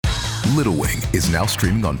Little Wing is now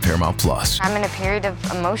streaming on Paramount Plus. I'm in a period of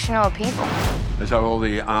emotional upheaval. Is that all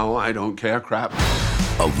the I don't care crap?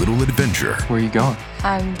 A little adventure. Where are you going?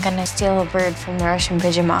 I'm gonna steal a bird from the Russian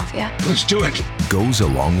pigeon mafia. Let's do it. Goes a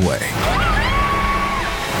long way.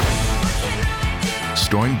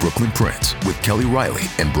 Starring Brooklyn Prince with Kelly Riley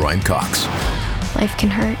and Brian Cox. Life can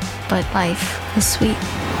hurt, but life is sweet.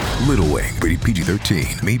 Little Wing, rated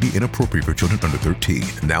PG-13, may be inappropriate for children under 13.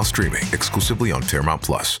 Now streaming exclusively on Paramount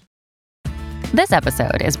Plus. This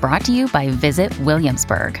episode is brought to you by Visit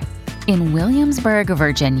Williamsburg. In Williamsburg,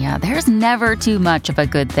 Virginia, there's never too much of a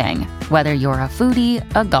good thing. Whether you're a foodie,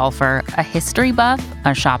 a golfer, a history buff,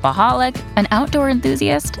 a shopaholic, an outdoor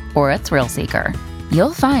enthusiast, or a thrill seeker,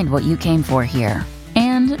 you'll find what you came for here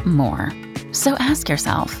and more. So ask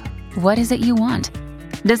yourself, what is it you want?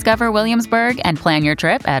 Discover Williamsburg and plan your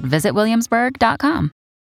trip at visitwilliamsburg.com.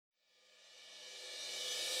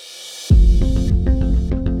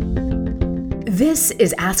 This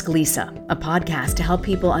is Ask Lisa, a podcast to help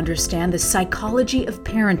people understand the psychology of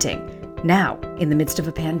parenting, now in the midst of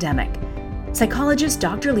a pandemic. Psychologist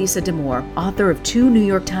Dr. Lisa Damour, author of 2 New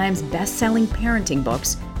York Times best-selling parenting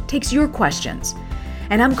books, takes your questions.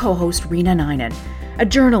 And I'm co-host Rena Ninan, a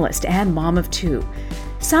journalist and mom of 2.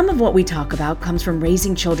 Some of what we talk about comes from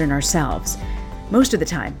raising children ourselves. Most of the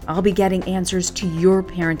time, I'll be getting answers to your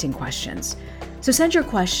parenting questions. So send your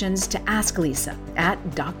questions to Ask Lisa at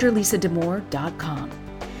drlisadamour.com.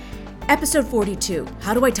 Episode 42,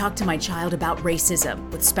 How Do I Talk to My Child About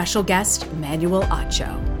Racism? With special guest Emmanuel Acho.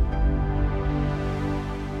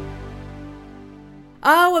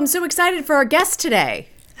 Oh, I'm so excited for our guest today.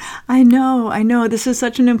 I know. This is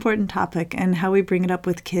such an important topic, and how we bring it up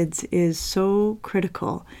with kids is so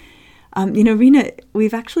critical. Rena,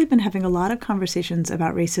 we've actually been having a lot of conversations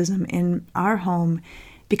about racism in our home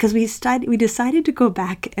because we decided to go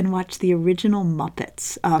back and watch the original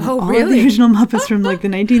Muppets. All of the original Muppets from like the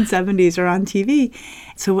 1970s are on TV.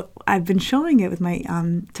 So I've been showing it with my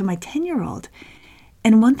to my 10-year-old.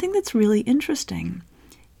 And one thing that's really interesting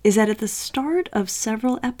is that at the start of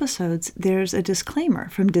several episodes, there's a disclaimer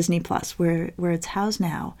from Disney Plus, where it's housed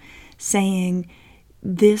now, saying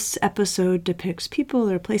this episode depicts people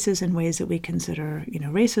or places in ways that we consider,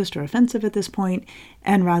 racist or offensive at this point,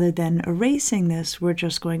 and rather than erasing this, we're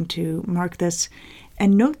just going to mark this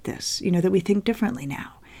and note this, that we think differently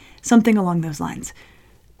now, something along those lines.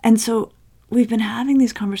 And so we've been having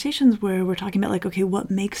these conversations where we're talking about okay, what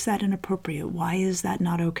makes that inappropriate? Why is that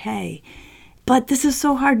not okay? But this is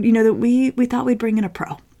so hard, that we thought we'd bring in a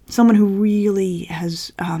pro, someone who really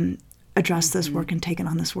has addressed this work and taken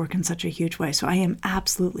on this work in such a huge way. So I am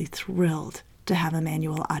absolutely thrilled to have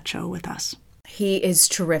Emmanuel Acho with us. He is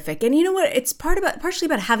terrific. And you know what? It's partially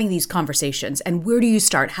about having these conversations. And where do you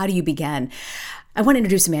start? How do you begin? I want to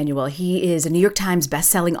introduce Emmanuel. He is a New York Times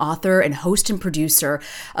bestselling author and host and producer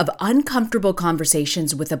of Uncomfortable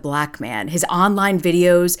Conversations with a Black Man. His online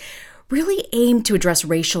videos really aimed to address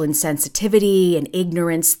racial insensitivity and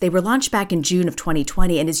ignorance. They were launched back in June of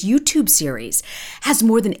 2020, and his YouTube series has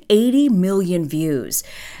more than 80 million views.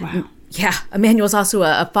 Wow. Yeah, Emmanuel's also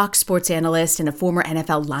a Fox Sports analyst and a former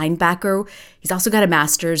NFL linebacker. He's also got a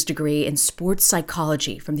master's degree in sports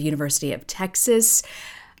psychology from the University of Texas.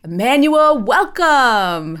 Emmanuel,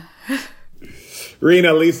 welcome.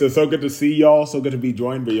 Rena, Lisa, so good to see y'all. So good to be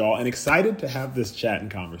joined by y'all and excited to have this chat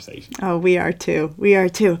and conversation. Oh, we are too.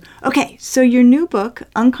 Okay, so your new book,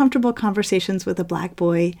 Uncomfortable Conversations with a Black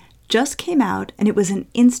Boy, just came out and it was an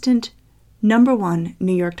instant #1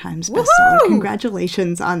 New York Times bestseller. Woo-hoo!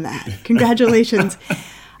 Congratulations on that. Congratulations.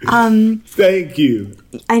 Thank you.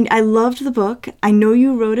 I loved the book. I know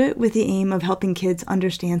you wrote it with the aim of helping kids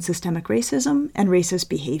understand systemic racism and racist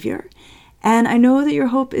behavior. And I know that your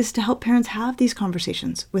hope is to help parents have these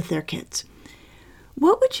conversations with their kids.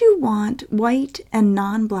 What would you want white and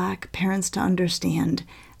non-Black parents to understand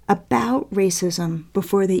about racism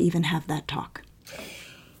before they even have that talk?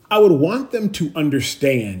 I would want them to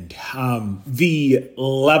understand the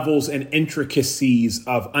levels and intricacies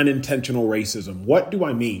of unintentional racism. What do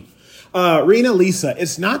I mean? Rena, Lisa,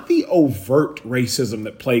 it's not the overt racism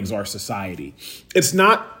that plagues our society. It's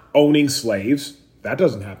not owning slaves. That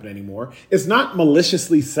doesn't happen anymore. It's not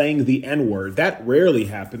maliciously saying the N-word. That rarely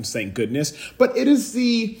happens, thank goodness. But it is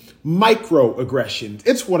the microaggressions.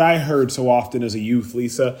 It's what I heard so often as a youth,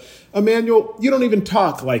 Lisa. Emmanuel, you don't even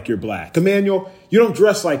talk like you're Black. Emmanuel, you don't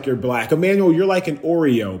dress like you're Black. Emmanuel, you're like an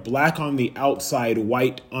Oreo, Black on the outside,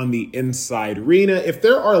 white on the inside. Rena, if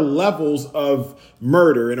there are levels of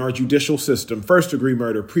murder in our judicial system, first-degree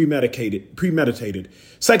murder, premeditated,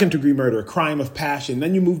 second-degree murder, a crime of passion,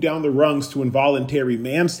 then you move down the rungs to involuntary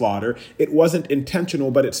manslaughter, it wasn't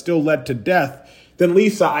intentional, but it still led to death. then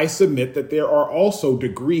Lisa, I submit that there are also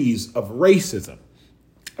degrees of racism.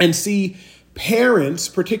 And see, parents,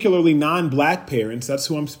 particularly non-Black parents, that's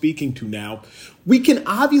who I'm speaking to now, we can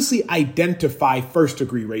obviously identify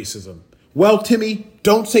first-degree racism. Well, Timmy,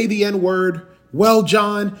 don't say the N-word. Well,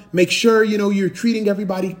 John, make sure, you're treating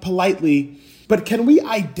everybody politely. But can we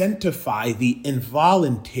identify the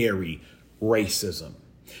involuntary racism?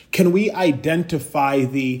 Can we identify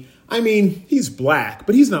he's Black,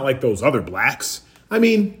 but he's not like those other Blacks.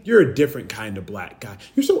 You're a different kind of Black guy.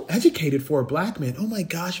 You're so educated for a Black man. Oh my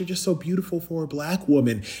gosh, you're just so beautiful for a Black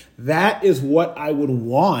woman. That is what I would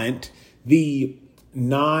want the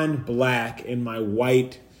non-Black and my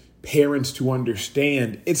white parents to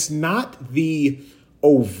understand. It's not the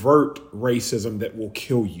overt racism that will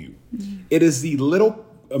kill you. It is the little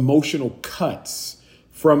emotional cuts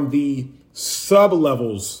from the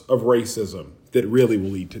sub-levels of racism that really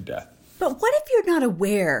will lead to death. But what if you're not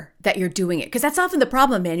aware that you're doing it? Because that's often the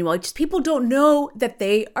problem, Emmanuel. Just people don't know that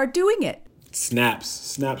they are doing it.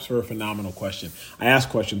 Snaps are a phenomenal question. I ask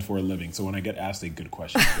questions for a living, so when I get asked a good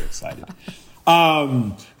question, I get excited.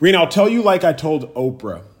 Rena, I'll tell you like I told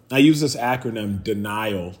Oprah. I use this acronym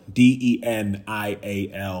DENIAL,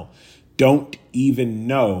 DENIAL. Don't even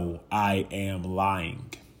know I am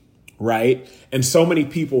lying, right? And so many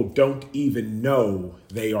people don't even know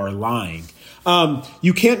they are lying.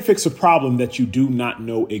 You can't fix a problem that you do not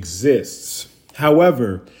know exists.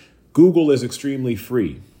 However, Google is extremely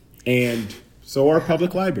free, and so are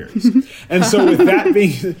public libraries. And so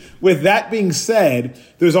with that being said,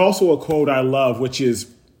 there's also a quote I love, which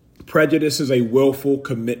is, prejudice is a willful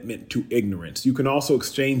commitment to ignorance. You can also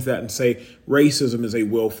exchange that and say racism is a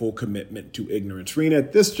willful commitment to ignorance. Rena,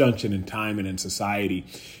 at this junction in time and in society,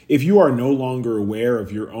 if you are no longer aware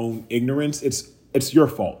of your own ignorance, it's your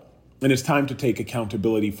fault. And it's time to take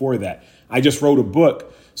accountability for that. I just wrote a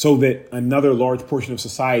book so that another large portion of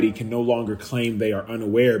society can no longer claim they are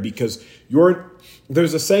unaware, because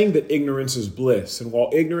there's a saying that ignorance is bliss. And while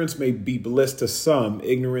ignorance may be bliss to some,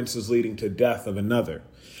 ignorance is leading to death of another.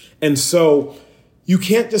 And so you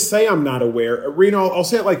can't just say I'm not aware. Rena, I'll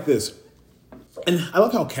say it like this. And I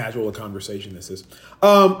love how casual a conversation this is.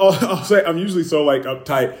 I'll say I'm usually so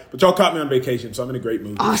uptight, but y'all caught me on vacation, so I'm in a great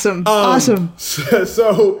mood. Awesome.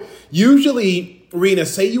 So usually, Rena,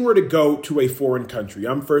 say you were to go to a foreign country.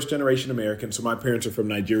 I'm first generation American, so my parents are from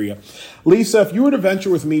Nigeria. Lisa, if you were to venture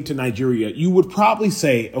with me to Nigeria, you would probably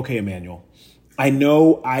say, okay, Emmanuel, I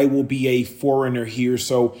know I will be a foreigner here,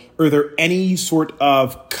 so are there any sort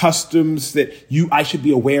of customs that I should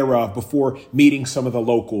be aware of before meeting some of the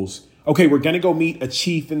locals? Okay, we're going to go meet a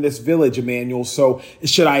chief in this village, Emmanuel, so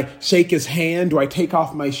should I shake his hand? Do I take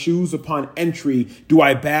off my shoes upon entry? Do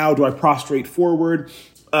I bow? Do I prostrate forward?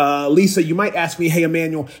 Lisa, you might ask me, hey,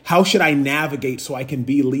 Emmanuel, how should I navigate so I can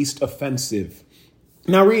be least offensive?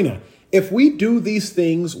 Now, Rena, if we do these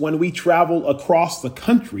things when we travel across the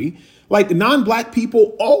country, like non-Black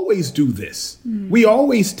people always do this. We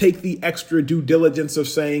always take the extra due diligence of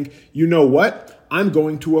saying, you know what? I'm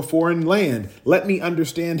going to a foreign land. Let me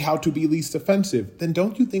understand how to be least offensive. Then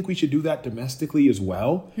don't you think we should do that domestically as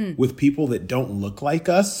well with people that don't look like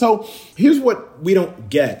us? So here's what we don't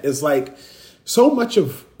get is so much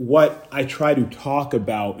of what I try to talk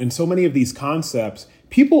about and so many of these concepts,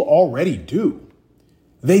 people already do.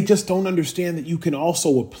 They just don't understand that you can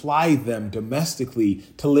also apply them domestically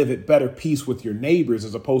to live at better peace with your neighbors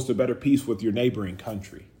as opposed to better peace with your neighboring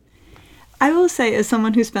country. I will say, as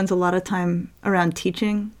someone who spends a lot of time around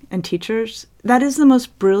teaching and teachers, that is the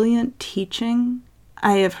most brilliant teaching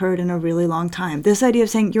I have heard in a really long time. This idea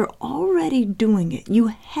of saying you're already doing it. You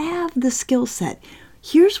have the skill set.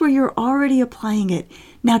 Here's where you're already applying it.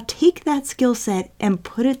 Now take that skill set and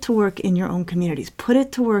put it to work in your own communities. Put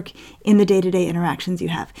it to work in the day-to-day interactions you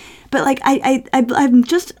have. But I'm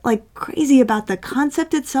just crazy about the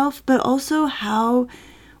concept itself, but also how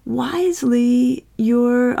wisely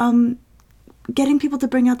you're getting people to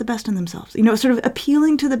bring out the best in themselves. Sort of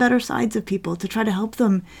appealing to the better sides of people to try to help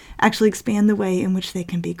them actually expand the way in which they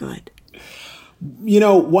can be good.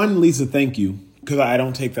 One, Lisa, thank you, because I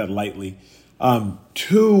don't take that lightly.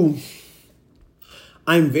 Two,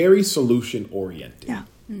 I'm very solution oriented. Yeah.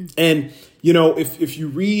 And, if you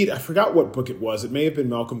read, I forgot what book it was. It may have been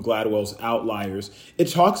Malcolm Gladwell's Outliers. It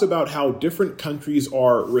talks about how different countries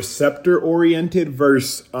are receptor oriented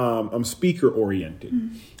versus speaker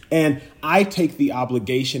oriented. And I take the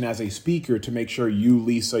obligation as a speaker to make sure you,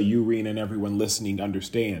 Lisa, you, Rena, and everyone listening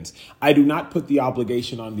understands. I do not put the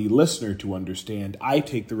obligation on the listener to understand. I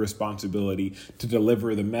take the responsibility to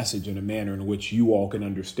deliver the message in a manner in which you all can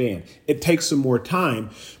understand. It takes some more time,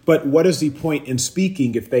 but what is the point in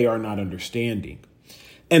speaking if they are not understanding?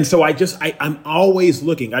 And so I'm always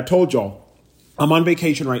looking. I told y'all I'm on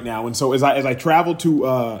vacation right now. And so as I travel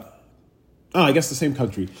to, I guess the same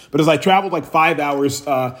country, but as I traveled like 5 hours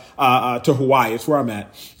to Hawaii, it's where I'm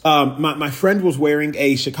at. My friend was wearing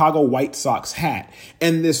a Chicago White Sox hat,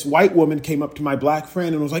 and this white woman came up to my black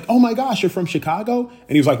friend and was like, "Oh my gosh, you're from Chicago?"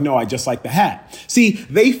 And he was like, "No, I just like the hat." See,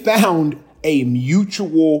 they found a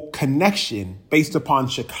mutual connection based upon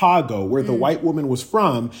Chicago, where the white woman was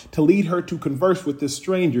from, to lead her to converse with this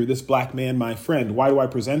stranger, this black man, my friend. Why do I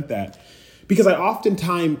present that? Because I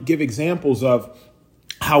oftentimes give examples of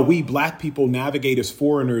how we black people navigate as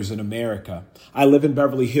foreigners in America. I live in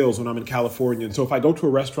Beverly Hills when I'm in California. And so if I go to a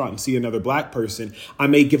restaurant and see another black person, I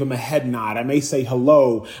may give them a head nod. I may say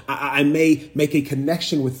hello. I may make a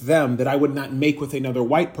connection with them that I would not make with another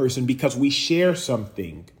white person because we share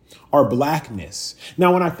something, our blackness.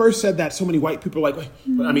 Now, when I first said that, so many white people are like,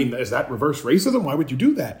 I mean, is that reverse racism? Why would you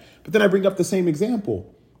do that? But then I bring up the same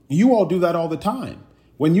example. You all do that all the time.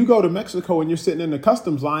 When you go to Mexico and you're sitting in the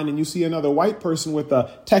customs line and you see another white person with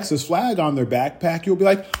a Texas flag on their backpack, you'll be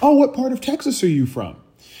like, "Oh, what part of Texas are you from?"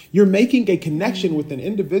 You're making a connection with an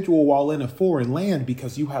individual while in a foreign land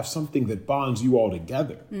because you have something that bonds you all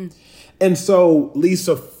together. And so,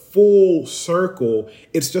 Lisa, full circle,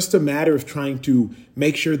 it's just a matter of trying to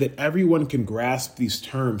make sure that everyone can grasp these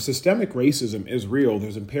terms. Systemic racism is real.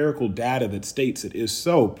 There's empirical data that states it is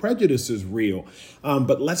so. Prejudice is real.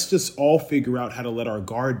 But let's just all figure out how to let our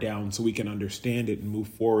guard down so we can understand it and move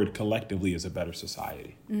forward collectively as a better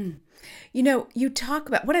society. You know, you talk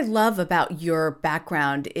about what I love about your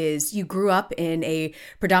background is you grew up in a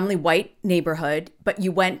predominantly white neighborhood, but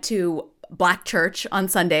you went to Black church on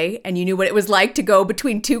Sunday and you knew what it was like to go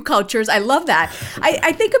between two cultures. I love that.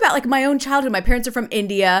 I think about like my own childhood. My parents are from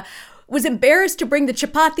India, was embarrassed to bring the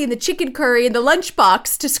chapati and the chicken curry and the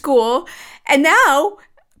lunchbox to school. And now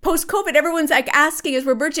post-COVID, everyone's like asking as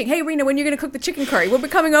we're birching, "Hey, Rena, when are you going to cook the chicken curry? We'll be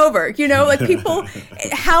coming over." You know, like people,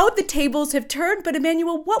 how the tables have turned. But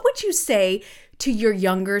Emmanuel, what would you say to your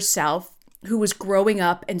younger self who was growing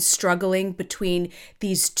up and struggling between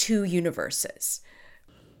these two universes?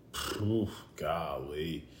 Ooh,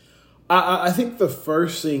 golly. I think the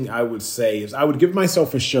first thing I would say is I would give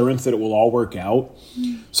myself assurance that it will all work out.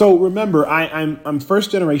 So remember, I'm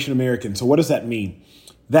first generation American. So what does that mean?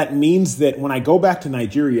 That means that when I go back to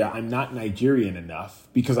Nigeria, I'm not Nigerian enough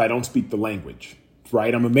because I don't speak the language,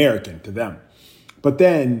 right? I'm American to them. But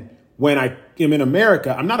then when I am in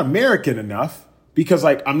America, I'm not American enough because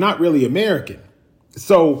like I'm not really American.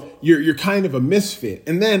 So you're kind of a misfit.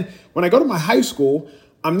 And then when I go to my high school,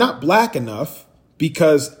 I'm not black enough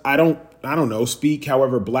because I don't know, speak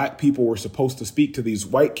however black people were supposed to speak to these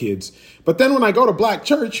white kids. But then when I go to black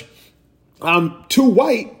church, I'm too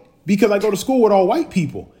white because I go to school with all white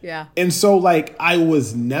people. Yeah. And so like I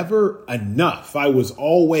was never enough. I was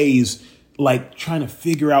always like trying to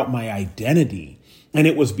figure out my identity. And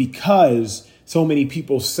it was because so many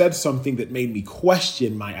people said something that made me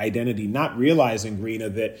question my identity, not realizing, Rena,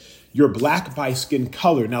 that you're black by skin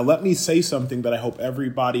color. Now, let me say something that I hope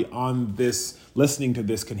everybody on this, listening to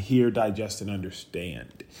this, can hear, digest, and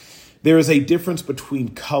understand. There is a difference between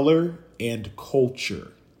color and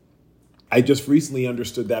culture. I just recently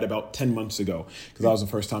understood that about 10 months ago because that was the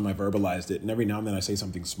first time I verbalized it. And every now and then I say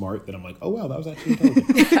something smart that I'm like, oh, wow, that was actually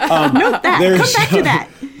intelligent. Note that. Come back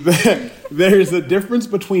to that. There's a difference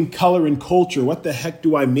between color and culture. What the heck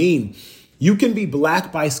do I mean? You can be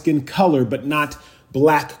black by skin color, but not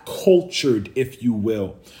black cultured, if you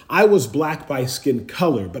will. I was black by skin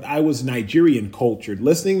color, but I was Nigerian cultured,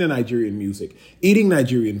 listening to Nigerian music, eating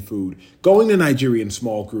Nigerian food, going to Nigerian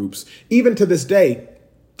small groups. Even to this day,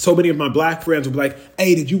 so many of my black friends will be like,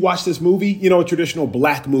 "Hey, did you watch this movie?" You know, a traditional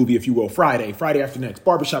black movie, if you will, Friday After Next,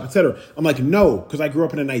 Barbershop, etc. I'm like, no, because I grew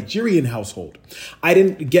up in a Nigerian household. I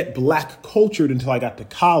didn't get black cultured until I got to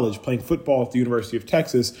college playing football at the University of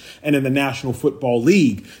Texas and in the National Football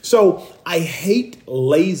League. So I hate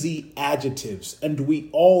lazy adjectives, and we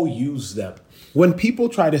all use them. When people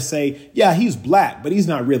try to say, yeah, he's black, but he's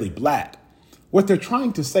not really black, what they're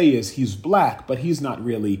trying to say is he's black, but he's not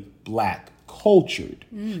really black cultured.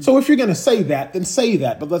 So if you're going to say that, then say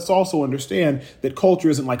that. But let's also understand that culture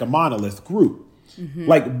isn't like a monolith group.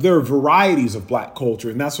 Like there are varieties of black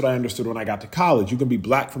culture. And that's what I understood when I got to college. You can be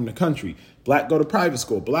black from the country, black go to private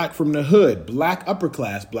school, black from the hood, black upper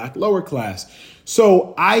class, black lower class.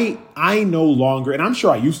 So I no longer, and I'm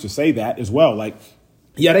sure I used to say that as well. Like,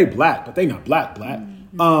 yeah, they black, but they not black.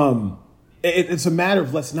 It's a matter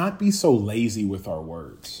of let's not be so lazy with our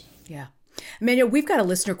words. Yeah. Emmanuel, we've got a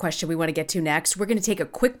listener question we want to get to next. We're going to take a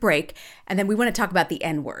quick break, and then we want to talk about the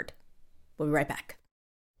N-word. We'll be right back.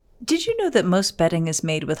 Did you know that most bedding is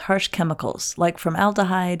made with harsh chemicals like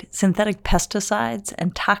formaldehyde, synthetic pesticides,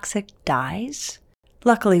 and toxic dyes?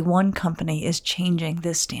 Luckily, one company is changing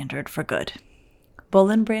this standard for good.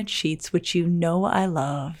 Boll & Branch Sheets, which you know I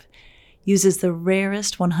love, uses the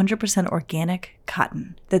rarest 100% organic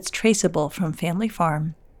cotton that's traceable from family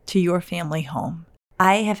farm to your family home.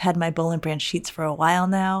 I have had my Boll & Branch sheets for a while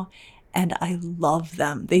now, and I love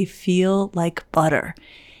them. They feel like butter.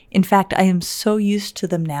 In fact, I am so used to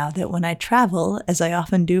them now that when I travel, as I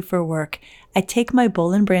often do for work, I take my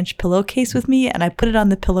Boll & Branch pillowcase with me and I put it on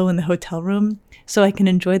the pillow in the hotel room so I can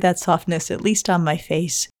enjoy that softness at least on my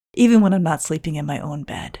face, even when I'm not sleeping in my own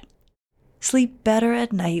bed. Sleep better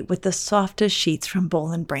at night with the softest sheets from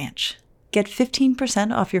Boll & Branch. Get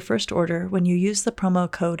 15% off your first order when you use the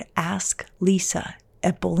promo code AskLisa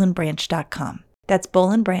at bollandbranch.com. That's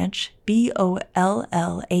Boll & Branch,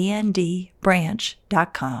 BOLLAND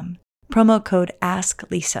branch.com. Promo code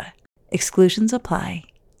AskLisa. Exclusions apply.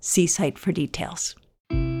 See site for details.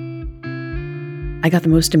 I got the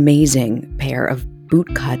most amazing pair of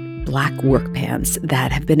bootcut black work pants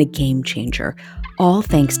that have been a game changer, all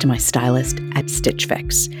thanks to my stylist at Stitch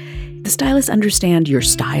Fix. The stylists understand your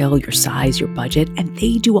style, your size, your budget, and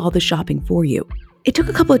they do all the shopping for you. It took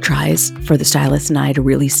a couple of tries for the stylist and I to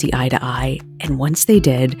really see eye to eye, and once they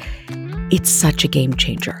did, it's such a game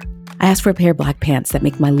changer. I asked for a pair of black pants that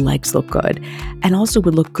make my legs look good and also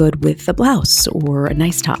would look good with a blouse or a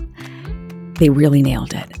nice top. They really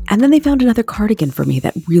nailed it. And then they found another cardigan for me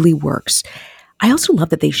that really works. I also love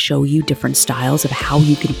that they show you different styles of how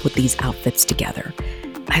you can put these outfits together.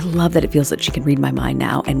 I love that it feels like she can read my mind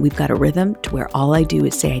now, and we've got a rhythm to where all I do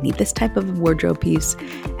is say I need this type of wardrobe piece,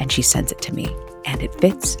 and she sends it to me. And it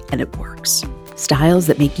fits and it works. Styles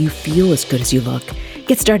that make you feel as good as you look.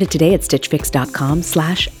 Get started today at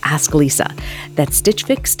stitchfix.com/asklisa. That's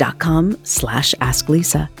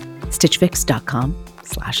stitchfix.com/asklisa.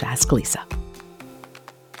 stitchfix.com/asklisa.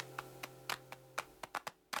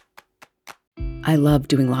 I love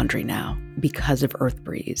doing laundry now because of Earth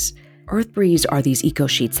Breeze. Earth Breeze are these eco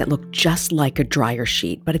sheets that look just like a dryer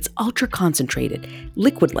sheet, but it's ultra concentrated,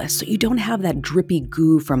 liquidless, so you don't have that drippy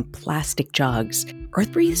goo from plastic jugs.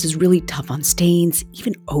 Earth Breeze is really tough on stains,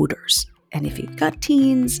 even odors. And if you've got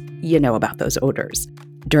teens, you know about those odors.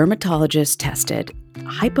 Dermatologist tested,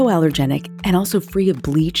 hypoallergenic, and also free of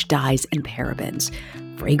bleach, dyes, and parabens.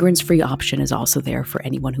 Fragrance-free option is also there for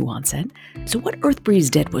anyone who wants it. So what Earth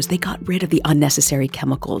Breeze did was they got rid of the unnecessary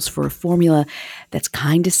chemicals for a formula that's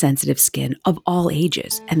kind to sensitive skin of all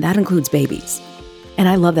ages, and that includes babies. And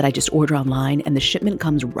I love that I just order online and the shipment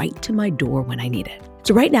comes right to my door when I need it.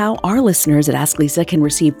 So right now, our listeners at Ask Lisa can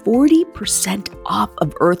receive 40% off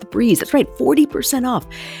of Earth Breeze. That's right, 40% off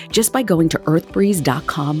just by going to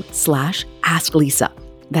earthbreeze.com/asklisa.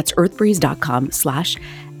 That's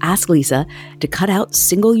earthbreeze.com/asklisa to cut out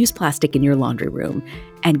single-use plastic in your laundry room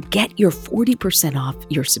and get your 40% off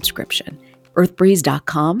your subscription.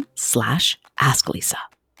 earthbreeze.com/asklisa.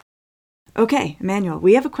 Okay, Emmanuel,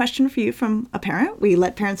 we have a question for you from a parent. We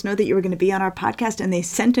let parents know that you were going to be on our podcast, and they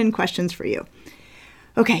sent in questions for you.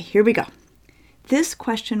 Okay, here we go. This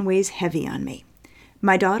question weighs heavy on me.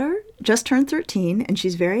 My daughter just turned 13, and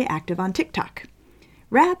she's very active on TikTok.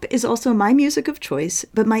 Rap is also my music of choice,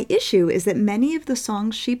 but my issue is that many of the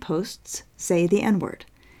songs she posts say the N-word.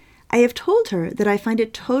 I have told her that I find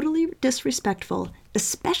it totally disrespectful,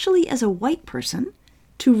 especially as a white person,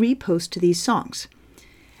 to repost these songs.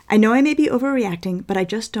 I know I may be overreacting, but I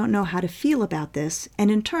just don't know how to feel about this,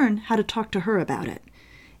 and in turn, how to talk to her about it.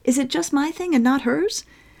 Is it just my thing and not hers?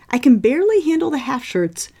 I can barely handle the half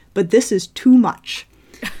shirts, but this is too much.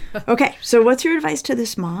 Okay, so what's your advice to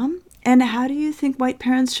this mom? And how do you think white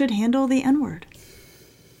parents should handle the N-word?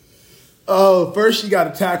 Oh, first you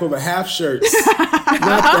got to tackle the half shirts. Not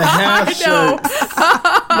the half shirts.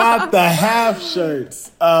 Not the half shirts.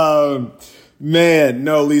 Man,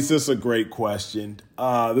 no, Lisa, it's a great question.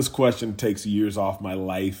 This question takes years off my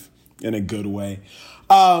life in a good way.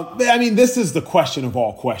 I mean, this is the question of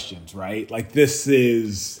all questions, right? Like, this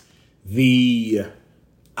is it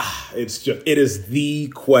is the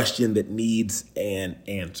question that needs an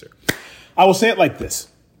answer. I will say it like this.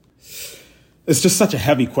 It's just such a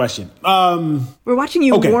heavy question. We're watching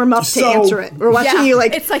you warm up to answer it. We're watching you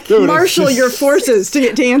marshal your forces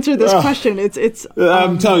to answer this question.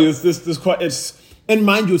 I'm telling you, it's and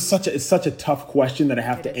mind you, it's such a tough question that I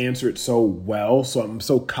have to answer it so well. So I'm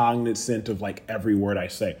so cognizant of like every word I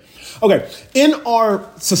say. Okay, in our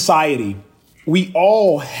society, we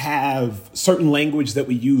all have certain language that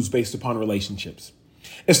we use based upon relationships.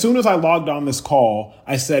 As soon as I logged on this call,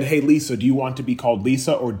 I said, "Hey, Lisa, do you want to be called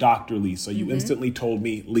Lisa or Dr. Lisa?" You instantly told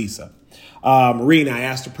me Lisa. Marina, I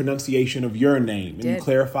asked the pronunciation of your name, and you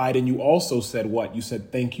clarified, and you also said what? You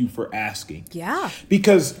said, thank you for asking. Yeah.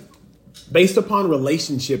 Because based upon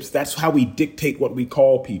relationships, that's how we dictate what we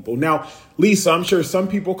call people. Now, Lisa, I'm sure some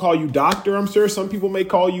people call you doctor. I'm sure some people may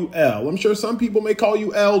call you L. I'm sure some people may call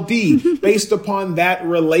you LD based upon that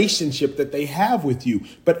relationship that they have with you.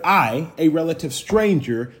 But I, a relative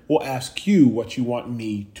stranger, will ask you what you want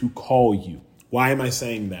me to call you. Why am I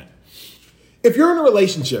saying that? If you're in a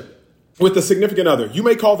relationship with a significant other, you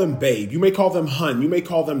may call them babe, you may call them hun, you may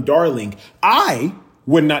call them darling. I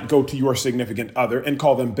would not go to your significant other and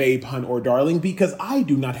call them babe, hun, or darling because I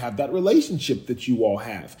do not have that relationship that you all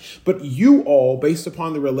have. But you all, based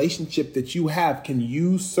upon the relationship that you have, can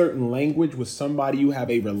use certain language with somebody you have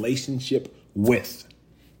a relationship with.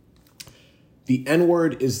 The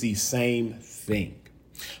N-word is the same thing.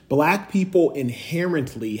 Black people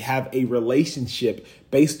inherently have a relationship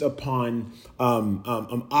based upon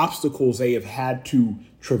obstacles they have had to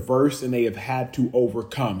traverse and they have had to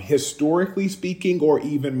overcome, historically speaking, or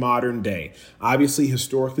even modern day. Obviously,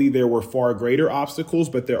 historically, there were far greater obstacles,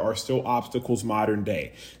 but there are still obstacles modern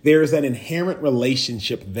day. There is an inherent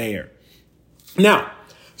relationship there. Now,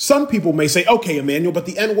 some people may say, okay, Emmanuel, but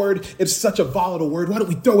the N-word, it's such a volatile word. Why don't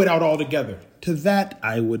we throw it out altogether? To that,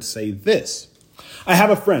 I would say this. I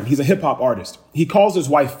have a friend. He's a hip hop artist. He calls his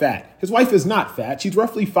wife fat. His wife is not fat. She's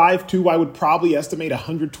roughly 5'2". I would probably estimate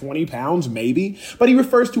 120 pounds, maybe. But he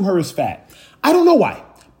refers to her as fat. I don't know why.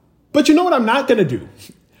 But you know what I'm not going to do?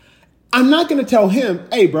 I'm not going to tell him,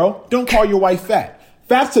 hey, bro, don't call your wife fat.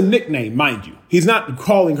 Fat's a nickname, mind you. He's not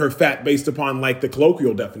calling her fat based upon like the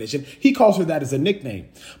colloquial definition. He calls her that as a nickname.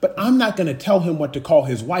 But I'm not going to tell him what to call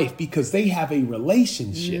his wife because they have a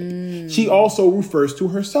relationship. She also refers to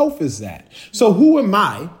herself as that. So who am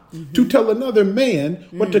I to tell another man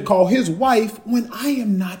what to call his wife when I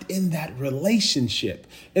am not in that relationship?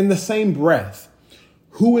 In the same breath,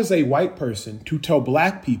 who is a white person to tell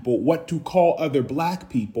black people what to call other black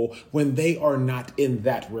people when they are not in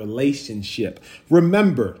that relationship?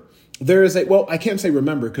 Remember, there is I can't say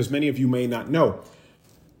remember because many of you may not know.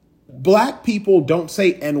 Black people don't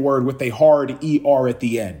say N-word with a hard ER at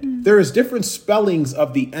the end. There is different spellings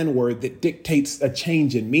of the N-word that dictates a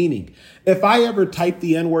change in meaning. If I ever type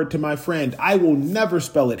the N-word to my friend, I will never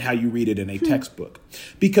spell it how you read it in a textbook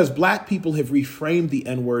because black people have reframed the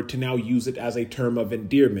N-word to now use it as a term of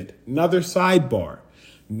endearment. Another sidebar.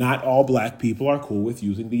 Not all black people are cool with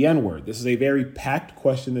using the N-word. This is a very packed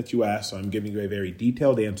question that you asked, so I'm giving you a very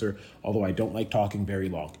detailed answer, although I don't like talking very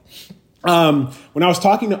long. When I was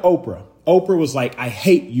talking to Oprah was like, I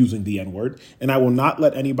hate using the N-word and I will not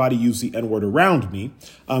let anybody use the N-word around me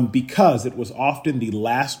because it was often the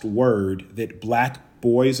last word that black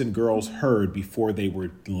boys and girls heard before they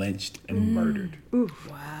were lynched and murdered. Ooh,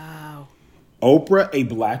 wow. Oprah, a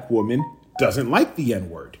black woman, doesn't like the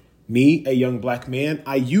N-word. Me, a young black man,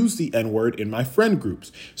 I use the N-word in my friend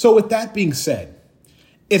groups. So with that being said,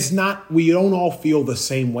 we don't all feel the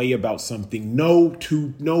same way about something. No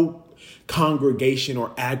congregation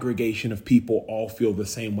or aggregation of people all feel the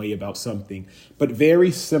same way about something. But very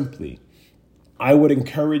simply, I would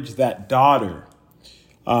encourage that daughter,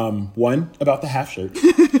 one, about the half shirt.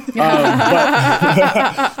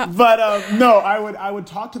 I would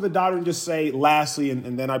talk to the daughter and just say, lastly,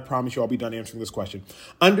 and then I promise you I'll be done answering this question.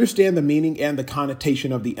 Understand the meaning and the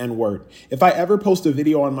connotation of the N-word. If I ever post a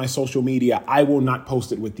video on my social media, I will not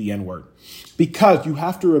post it with the N-word. Because you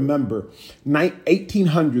have to remember,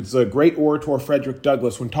 1800s, the great orator Frederick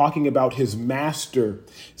Douglass, when talking about his master,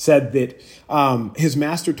 said that his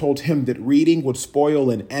master told him that reading would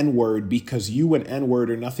spoil an N-word because you, an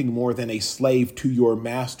N-word, are nothing more than a slave to your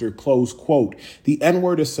master, close quote. The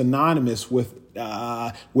N-word is synonymous with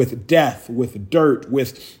death, with dirt,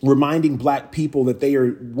 with reminding black people that they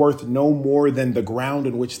are worth no more than the ground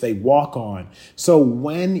in which they walk on. So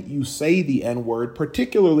when you say the N-word,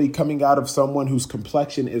 particularly coming out of someone whose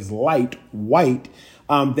complexion is light white,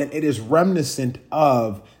 then it is reminiscent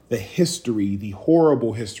of the history, the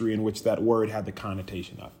horrible history in which that word had the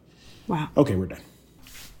connotation of. Wow. Okay, we're done.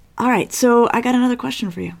 All right, so I got another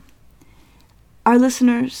question for you. Our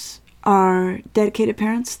listeners are dedicated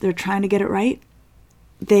parents. They're trying to get it right.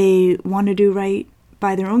 They want to do right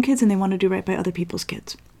by their own kids and they want to do right by other people's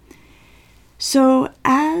kids. So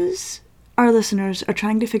as our listeners are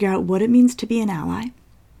trying to figure out what it means to be an ally,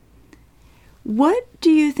 what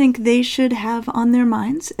do you think they should have on their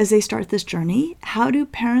minds as they start this journey? How do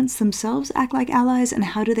parents themselves act like allies and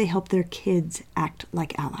how do they help their kids act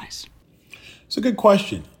like allies? It's a good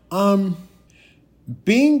question.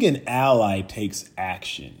 Being an ally takes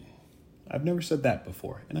action. I've never said that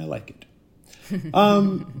before, and I like it.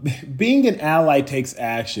 Being an ally takes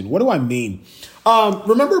action. What do I mean?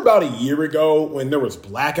 Remember about a year ago when there was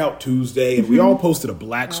Blackout Tuesday and we all posted a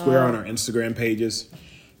black square on our Instagram pages?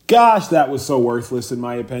 Gosh, that was so worthless in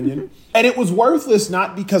my opinion. And it was worthless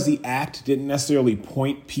not because the act didn't necessarily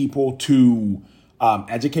point people to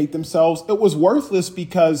educate themselves. It was worthless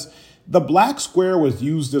because the black square was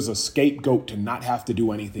used as a scapegoat to not have to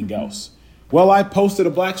do anything else. Well, I posted a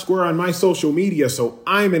black square on my social media, so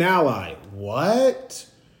I'm an ally. What?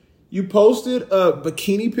 You posted a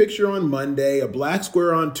bikini picture on Monday, a black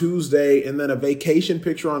square on Tuesday, and then a vacation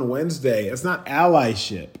picture on Wednesday. It's not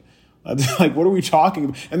allyship. Like, what are we talking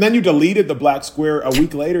about? And then you deleted the black square a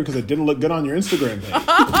week later because it didn't look good on your Instagram page.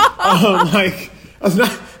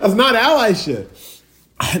 That's not allyship.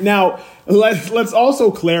 Now, let's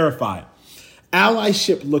also clarify.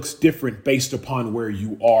 Allyship looks different based upon where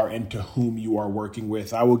you are and to whom you are working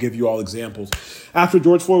with. I will give you all examples. After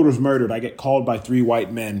George Floyd was murdered, I get called by 3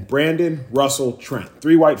 white men, Brandon, Russell, Trent,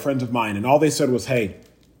 3 white friends of mine. And all they said was, hey,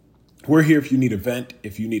 we're here if you need to vent,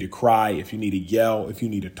 if you need to cry, if you need to yell, if you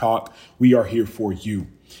need to talk. We are here for you.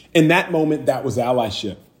 In that moment, that was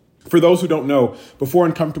allyship. For those who don't know, before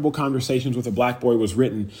Uncomfortable Conversations with a Black Boy was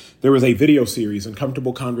written, there was a video series,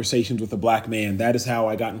 Uncomfortable Conversations with a Black Man. That is how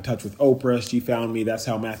I got in touch with Oprah. She found me. That's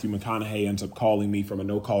how Matthew McConaughey ends up calling me from a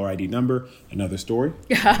no-caller ID number. Another story.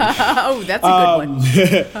 Oh, that's a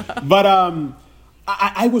good one. But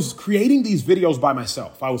I was creating these videos by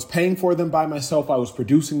myself. I was paying for them by myself. I was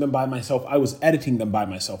producing them by myself. I was editing them by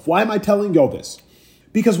myself. Why am I telling y'all this?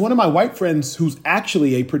 Because one of my white friends, who's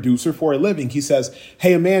actually a producer for a living, he says,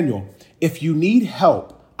 hey, Emmanuel, if you need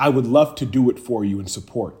help, I would love to do it for you and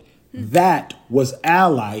support. That was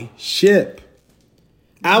allyship.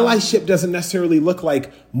 Allyship doesn't necessarily look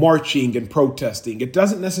like marching and protesting. It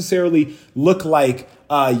doesn't necessarily look like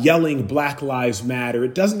yelling Black Lives Matter.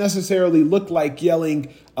 It doesn't necessarily look like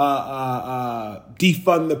yelling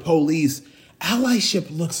defund the police.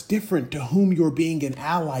 Allyship looks different to whom you're being an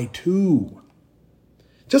ally to.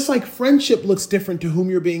 Just like friendship looks different to whom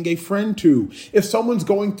you're being a friend to. If someone's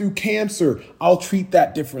going through cancer, I'll treat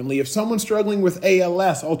that differently. If someone's struggling with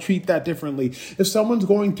ALS, I'll treat that differently. If someone's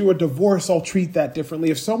going through a divorce, I'll treat that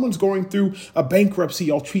differently. If someone's going through a bankruptcy,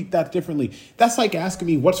 I'll treat that differently. That's like asking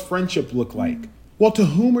me, what's friendship look like? Well, to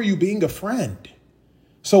whom are you being a friend?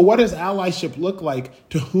 So what does allyship look like?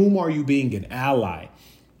 To whom are you being an ally?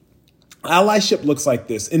 Allyship looks like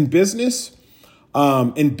this. In business,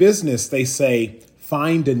 they say,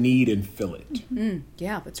 find a need and fill it.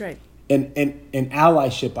 Yeah, that's right. And in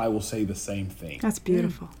allyship, I will say the same thing. That's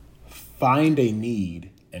beautiful. Find a need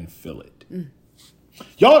and fill it.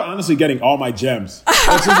 Y'all are honestly getting all my gems.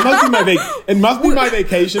 It must be my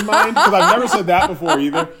vacation mind, because I've never said that before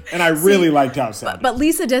either. And I really liked how it sounded. But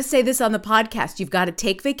Lisa does say this on the podcast. You've got to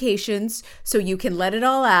take vacations so you can let it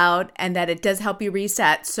all out, and that it does help you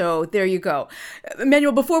reset. So there you go.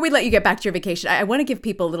 Emmanuel, before we let you get back to your vacation, I want to give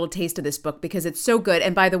people a little taste of this book because it's so good.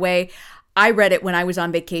 And by the way, I read it when I was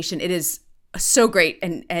on vacation. It is so great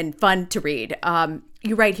and fun to read.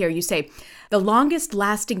 You write here, you say, the longest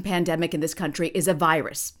lasting pandemic in this country is a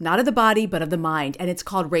virus, not of the body, but of the mind, and it's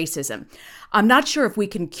called racism. I'm not sure if we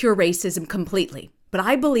can cure racism completely, but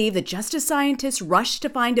I believe that just as scientists rush to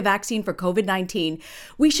find a vaccine for COVID-19,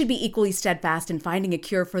 we should be equally steadfast in finding a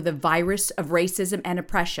cure for the virus of racism and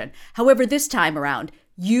oppression. However, this time around,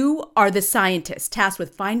 you are the scientist tasked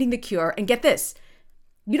with finding the cure, and get this,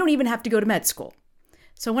 you don't even have to go to med school.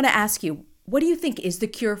 So I want to ask you, what do you think is the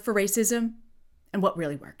cure for racism, and what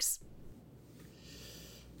really works?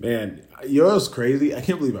 Man, you know what's crazy? I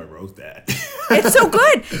can't believe I wrote that. It's so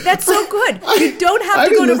good. That's so good. You don't have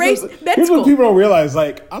to go to med Here's school. what people don't realize.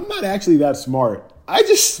 Like, I'm not actually that smart. I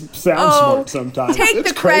just sound smart sometimes. Take it's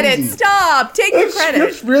the credit. Crazy. Stop. Take the credit.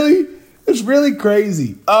 It's really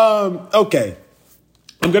crazy. Okay.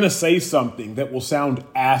 I'm going to say something that will sound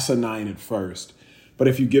asinine at first. But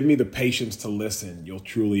if you give me the patience to listen, you'll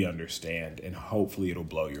truly understand. And hopefully it'll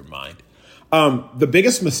blow your mind. The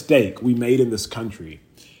biggest mistake we made in this country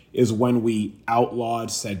is when we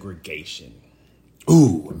outlawed segregation.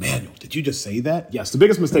 Ooh, Emmanuel, did you just say that? Yes, the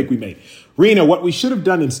biggest mistake we made. Rena, what we should have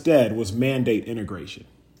done instead was mandate integration.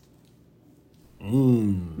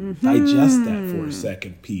 Digest that for a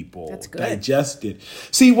second, people. That's good. Digest it.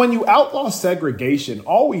 See, when you outlaw segregation,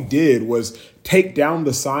 all we did was take down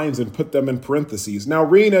the signs and put them in parentheses. Now,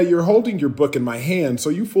 Rena, you're holding your book in my hand, so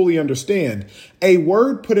you fully understand. A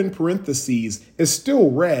word put in parentheses is still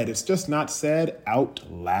read. It's just not said out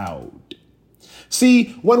loud.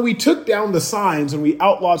 See, when we took down the signs and we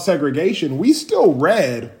outlawed segregation, we still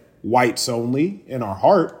read whites only in our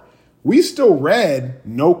heart. We still read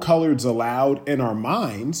no coloreds allowed in our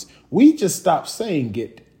minds. We just stopped saying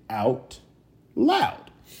it out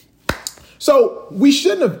loud. So we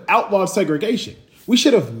shouldn't have outlawed segregation. We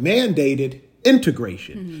should have mandated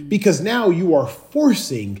integration, because now you are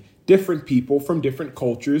forcing different people from different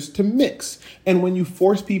cultures to mix. And when you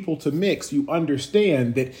force people to mix, you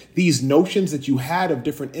understand that these notions that you had of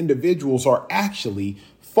different individuals are actually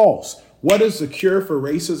false. What is the cure for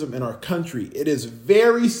racism in our country? It is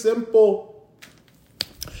very simple.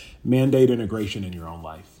 Mandate integration in your own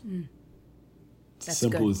life. That's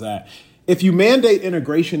simple as that. If you mandate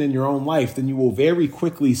integration in your own life, then you will very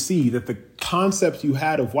quickly see that the concepts you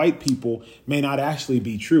had of white people may not actually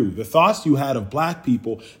be true. The thoughts you had of black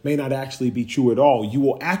people may not actually be true at all. You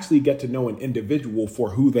will actually get to know an individual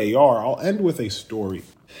for who they are. I'll end with a story.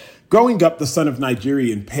 Growing up the son of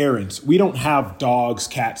Nigerian parents, we don't have dogs,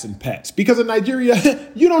 cats, and pets. Because in Nigeria,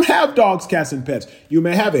 you don't have dogs, cats, and pets. You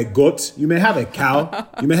may have a goat, you may have a cow,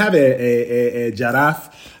 you may have a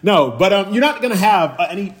giraffe. No, but you're not going to have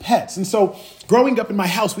any pets. And so growing up in my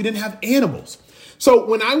house, we didn't have animals. So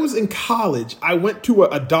when I was in college, I went to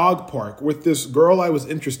a dog park with this girl I was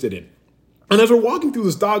interested in. And as we're walking through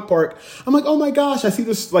this dog park, I'm like, oh my gosh, I see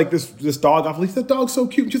this dog off leash. That dog's so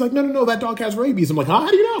cute. And she's like, no, that dog has rabies. I'm like, how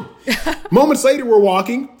do you know? Moments later, we're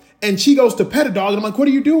walking and she goes to pet a dog. And I'm like, what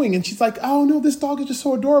are you doing? And she's like, oh no, this dog is just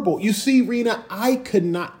so adorable. You see, Rena, I could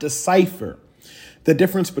not decipher the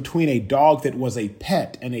difference between a dog that was a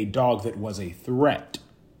pet and a dog that was a threat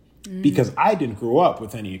because I didn't grow up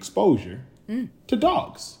with any exposure to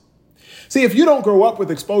dogs. See, if you don't grow up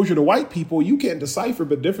with exposure to white people, you can't decipher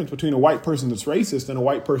the difference between a white person that's racist and a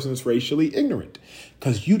white person that's racially ignorant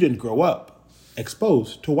because you didn't grow up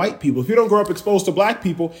exposed to white people. If you don't grow up exposed to black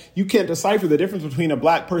people, you can't decipher the difference between a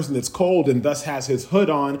black person that's cold and thus has his hood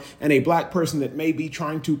on and a black person that may be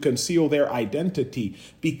trying to conceal their identity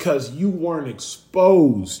because you weren't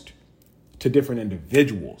exposed to different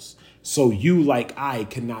individuals. So you, like I,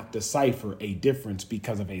 cannot decipher a difference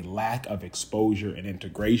because of a lack of exposure and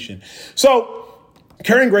integration. So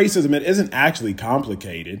curing racism, it isn't actually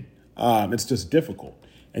complicated. It's just difficult.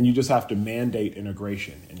 And you just have to mandate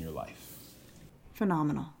integration in your life.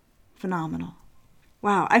 Phenomenal.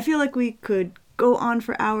 Wow. I feel like we could go on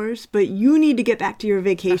for hours, but you need to get back to your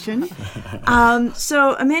vacation.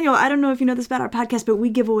 So Emmanuel, I don't know if you know this about our podcast, but we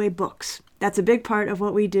give away books. That's a big part of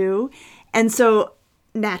what we do. And so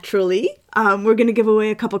naturally, we're going to give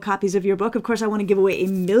away a couple copies of your book. Of course, I want to give away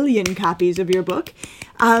 1 million copies of your book.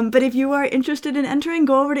 But if you are interested in entering,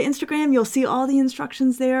 go over to Instagram. You'll see all the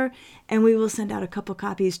instructions there. And we will send out a couple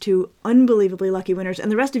copies to unbelievably lucky winners.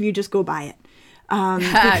 And the rest of you just go buy it.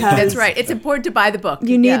 That's right. It's important to buy the book.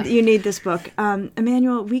 You need this book.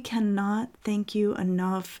 Emmanuel, we cannot thank you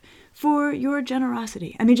enough for your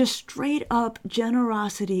generosity. I mean, just straight up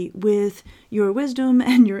generosity with your wisdom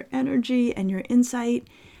and your energy and your insight.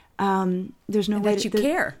 There's no way that you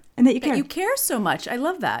care. And that you care. That you care so much. I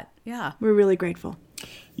love that. Yeah. We're really grateful.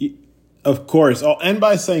 Of course. I'll end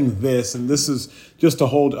by saying this, and this is just to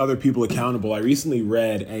hold other people accountable. I recently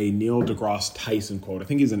read a Neil deGrasse Tyson quote. I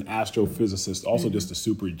think he's an astrophysicist, also just a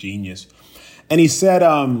super genius. And he said,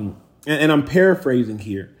 and I'm paraphrasing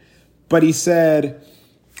here, but he said,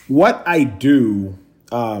 what I do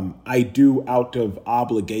out of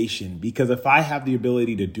obligation, because if I have the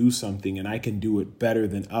ability to do something and I can do it better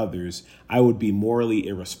than others, I would be morally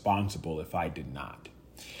irresponsible if I did not.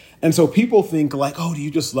 And so people think like, oh, do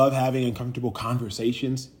you just love having uncomfortable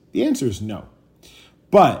conversations? The answer is no.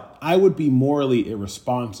 But I would be morally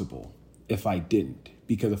irresponsible if I didn't.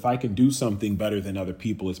 Because if I can do something better than other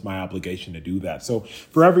people, it's my obligation to do that. So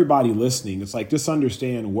for everybody listening, it's like, just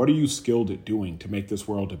understand, what are you skilled at doing to make this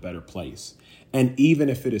world a better place? And even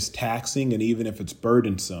if it is taxing and even if it's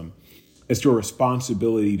burdensome, it's your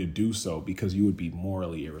responsibility to do so because you would be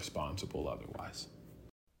morally irresponsible otherwise.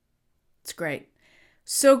 It's great.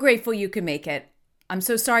 So grateful you can make it. I'm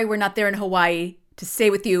so sorry we're not there in Hawaii to stay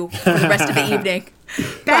with you for the rest of the evening.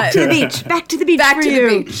 Back to the beach. Back to the beach. Back for to you.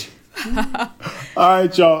 the beach. All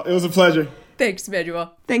right, y'all. It was a pleasure. Thanks,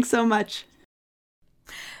 Emmanuel. Thanks so much.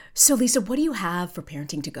 So, Lisa, what do you have for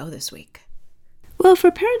Parenting to Go this week? Well,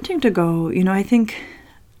 for Parenting to Go, I think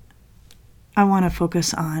I want to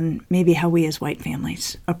focus on maybe how we as white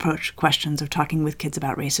families approach questions of talking with kids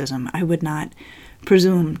about racism. I would not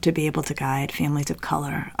presume to be able to guide families of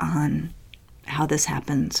color on how this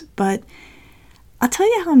happens, but I'll tell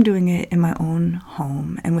you how I'm doing it in my own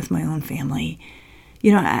home and with my own family.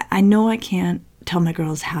 I know I can't tell my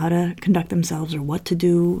girls how to conduct themselves or what to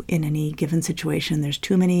do in any given situation. There's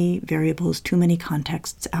too many variables, too many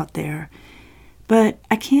contexts out there. But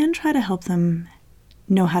I can try to help them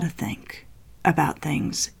know how to think about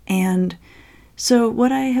things. And so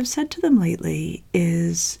what I have said to them lately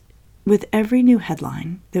is, with every new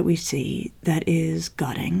headline that we see that is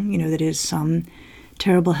gutting, that is some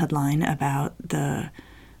terrible headline about the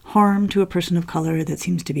harm to a person of color that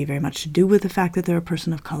seems to be very much to do with the fact that they're a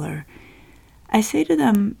person of color, I say to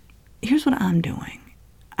them, here's what I'm doing.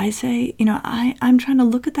 I say, I'm trying to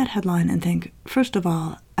look at that headline and think, first of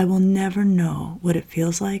all, I will never know what it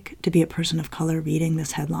feels like to be a person of color reading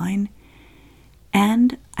this headline.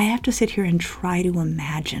 And I have to sit here and try to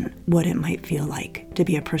imagine what it might feel like to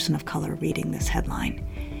be a person of color reading this headline.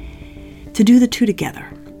 To do the two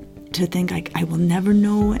together, to think like I will never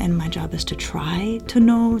know, and my job is to try to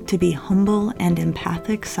know, to be humble and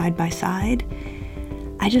empathic side by side.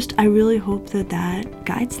 I really hope that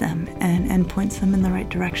guides them and points them in the right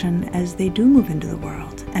direction as they do move into the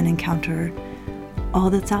world and encounter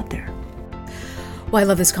all that's out there. Well, I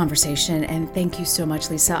love this conversation, and thank you so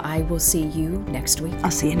much, Lisa. I will see you next week.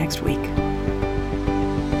 I'll see you next week.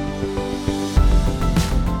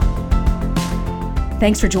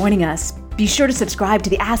 Thanks for joining us. Be sure to subscribe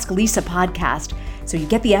to the Ask Lisa podcast so you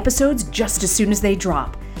get the episodes just as soon as they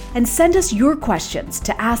drop. And send us your questions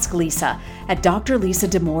to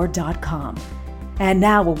asklisa@drlisadamore.com. And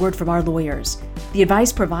now a word from our lawyers. The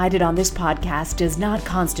advice provided on this podcast does not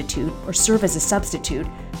constitute or serve as a substitute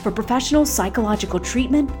for professional psychological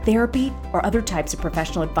treatment, therapy, or other types of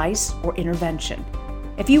professional advice or intervention.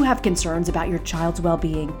 If you have concerns about your child's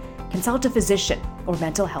well-being, consult a physician or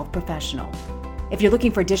mental health professional. If you're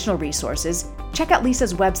looking for additional resources, check out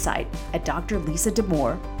Lisa's website at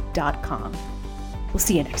drlisadamore.com. We'll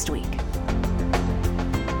see you next week.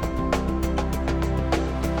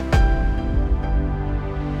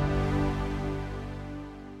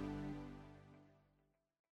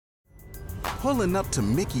 Pulling up to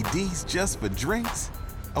Mickey D's just for drinks?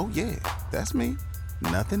 Oh yeah, that's me.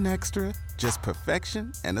 Nothing extra, just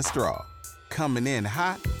perfection and a straw. Coming in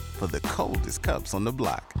hot for the coldest cups on the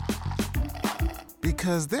block.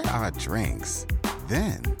 Because there are drinks.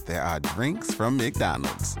 Then there are drinks from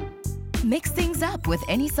McDonald's. Mix things up with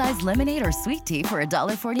any size lemonade or sweet tea for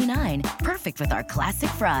 $1.49. Perfect with our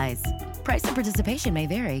classic fries. Price and participation may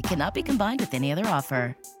vary. Cannot be combined with any other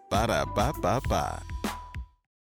offer. Ba-da-ba-ba-ba.